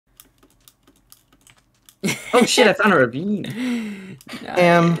Oh shit! I found a ravine.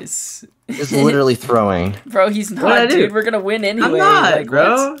 Nice. Is literally throwing. Bro, he's What did I not, do? dude. We're gonna win anyway. I'm not, like,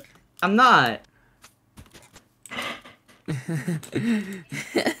 bro. I'm not.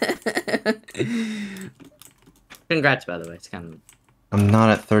 Congrats, by the way. It's kind of. I'm not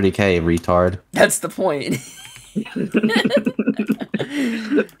at 30k, retard. That's the point.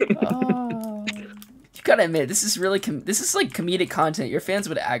 Oh. You gotta admit, this is really this is like comedic content. Your fans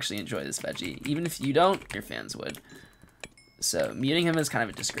would actually enjoy this, Veggie. Even if you don't, your fans would. So muting him is kind of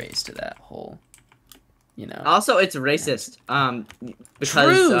a disgrace to that whole, you know. Also, it's racist. Because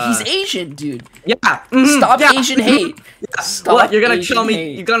True, he's Asian, dude. Yeah. Stop yeah. Asian hate. Yeah. Stop. What? You're gonna Asian call me?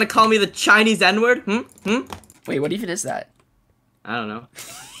 hate. You're gonna call me the Chinese N-word? Wait, what even is that? I don't know.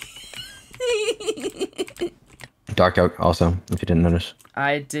 Dark oak also, if you didn't notice.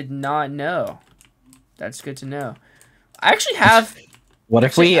 I did not know. That's good to know. I actually have. What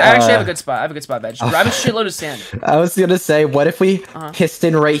if we? I actually have a good spot. I have a good spot, Veg. Grab a shitload of sand. I was gonna say, what if we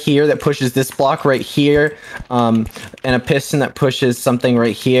piston right here that pushes this block right here, and a piston that pushes something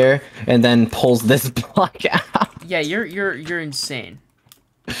right here, and then pulls this block out. Yeah, you're insane.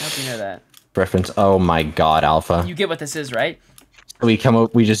 I hope you know that. Reference. Oh my God, Alpha. You get what this is, right? We come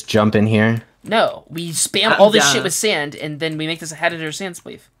up. We just jump in here. No, we spam all this shit with sand, and then we make this a header sand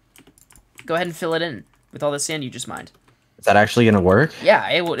spleef. Go ahead and fill it in with all the sand you just mined. Is that actually gonna work? Yeah,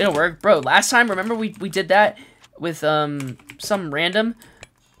 it'll work, bro. Last time, remember we did that with some random,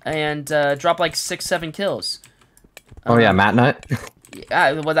 and dropped like 6-7 kills. Oh yeah, Matt Nut.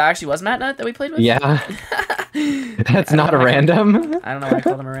 Yeah, well, that actually was Matt Nut that we played with. Yeah. That's not a random. I don't know why I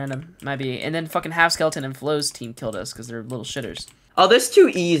called him a random. Might be. And then fucking Half Skeleton and Flo's team killed us because they're little shitters. Oh, there's 2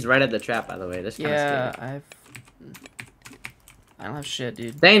 E's right at the trap, by the way. This Yeah, I don't have shit,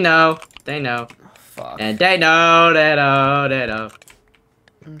 dude. They know. They know. Oh, fuck. And they know. They know. They know.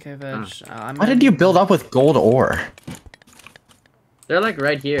 Okay, Veg. Why did you build up with gold ore? They're like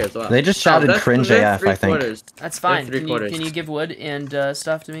right here as well. They just shouted cringe they're AF, I think. 3/4. That's fine. They're 3/4. Can you give wood and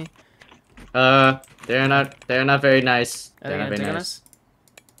stuff to me? They're not very nice. Are they They're not gonna very dig on nice. us?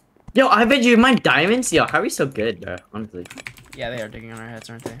 Yo, I bet you mine diamonds. Yo, how are we so good, bro? Honestly. Yeah, they are digging on our heads,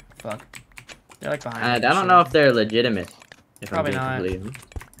 aren't they? Fuck. They're like behind. I me, don't shit. know if they're legitimate. If Probably I'm being not. completely-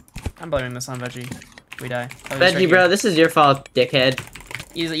 I'm blaming this on Veggie. We die. Oh, he's Veggie, right bro, here. this is your fault, dickhead.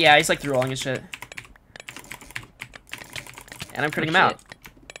 He's like through rolling his shit. And I'm critting him shit. out.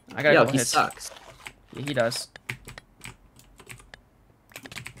 I got a Yo, couple he hits. sucks. Yeah, he does.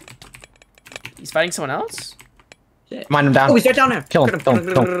 He's fighting someone else? Shit. Mine him down. Oh, he's right down there. Kill him, Get kill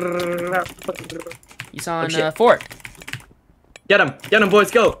him, He's on shit. 4. Get him,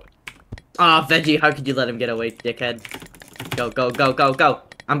 boys, go. Aw, Veggie, how could you let him get away, dickhead? Go, go, go, go, go.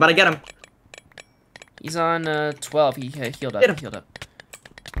 I'm about to get him. He's on 12. He healed up. Get him. He healed up.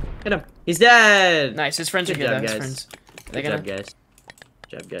 Get him. He's dead. Nice. His friends Good are here, job, though. His guys. friends. Are they Good gonna? job, guys.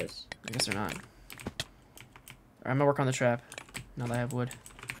 Good job, guys. I guess they're not. Alright, I'm gonna work on the trap. Now that I have wood.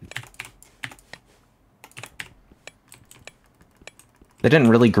 They didn't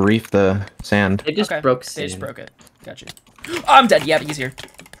really grief the sand. They just Okay. broke They just sand. broke it. Gotcha. Oh, I'm dead. Yep, he's here.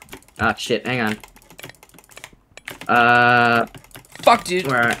 Ah, shit, hang on. Fuck, dude.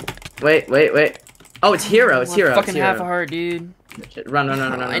 Where? Wait. Oh, it's Hero, it's Hero. Fucking it's half a Hero. heart, dude. Shit, run.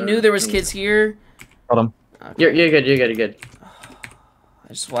 I knew there was kids here. Hold him. You're good.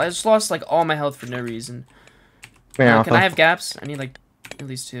 I just lost like all my health for no reason. Come here, Can I Alpha. have gaps? I need like at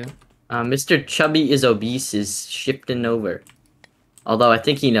least 2. Mr. Chubby is obese is shifting over. Although I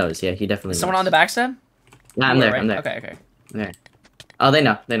think he knows. Yeah, he definitely Is knows. someone on the backstab? Yeah, I'm You are, there. right? I'm there. Okay. There. Oh, they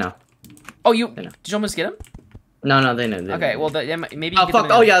know. Oh, I know. did you almost get him? No, they know. Okay, well, maybe. Oh you get fuck!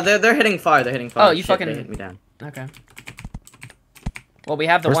 them Oh in. yeah, they're hitting far. They're hitting far. Oh, you Shit, fucking- They hit me down. Okay. Well, we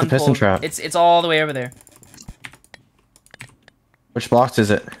have the Where's one the piston pulled. trap? It's all the way over there. Which blocks is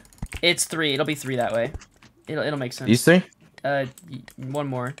it? It's 3. It'll be 3 that way. It'll make sense. These 3? One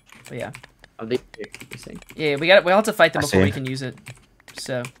more. But yeah. Oh, they see. Yeah, we'll have to fight them I before see. we can use it.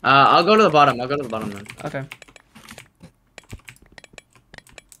 So, I'll go to the bottom. Then. okay.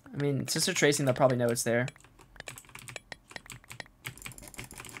 I mean, since they're tracing, they'll probably know it's there.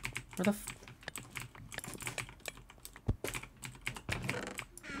 Where the f-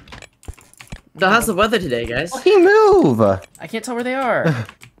 So how's the weather today, guys? He move. I can't tell where they are. They're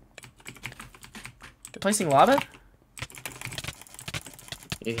placing lava?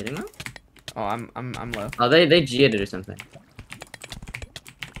 You hitting them? Oh, I'm low. Oh, they G'd it or something.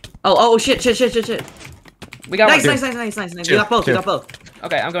 Oh shit. We got Nice. one. You got both.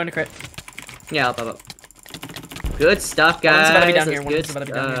 Okay, I'm going to crit. Yeah, up. Good stuff, One's guys. about to be down That's here. good One's about to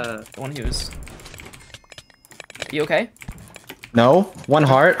be down here. stuff. The one who's. You okay? No, 1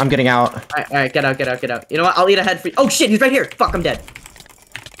 heart. I'm getting out. Alright, get out. You know what? I'll eat a head for you. Oh shit, he's right here. Fuck, I'm dead.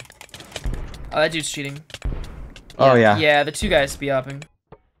 Oh, that dude's cheating. Oh yeah. Yeah, the 2 guys be hopping.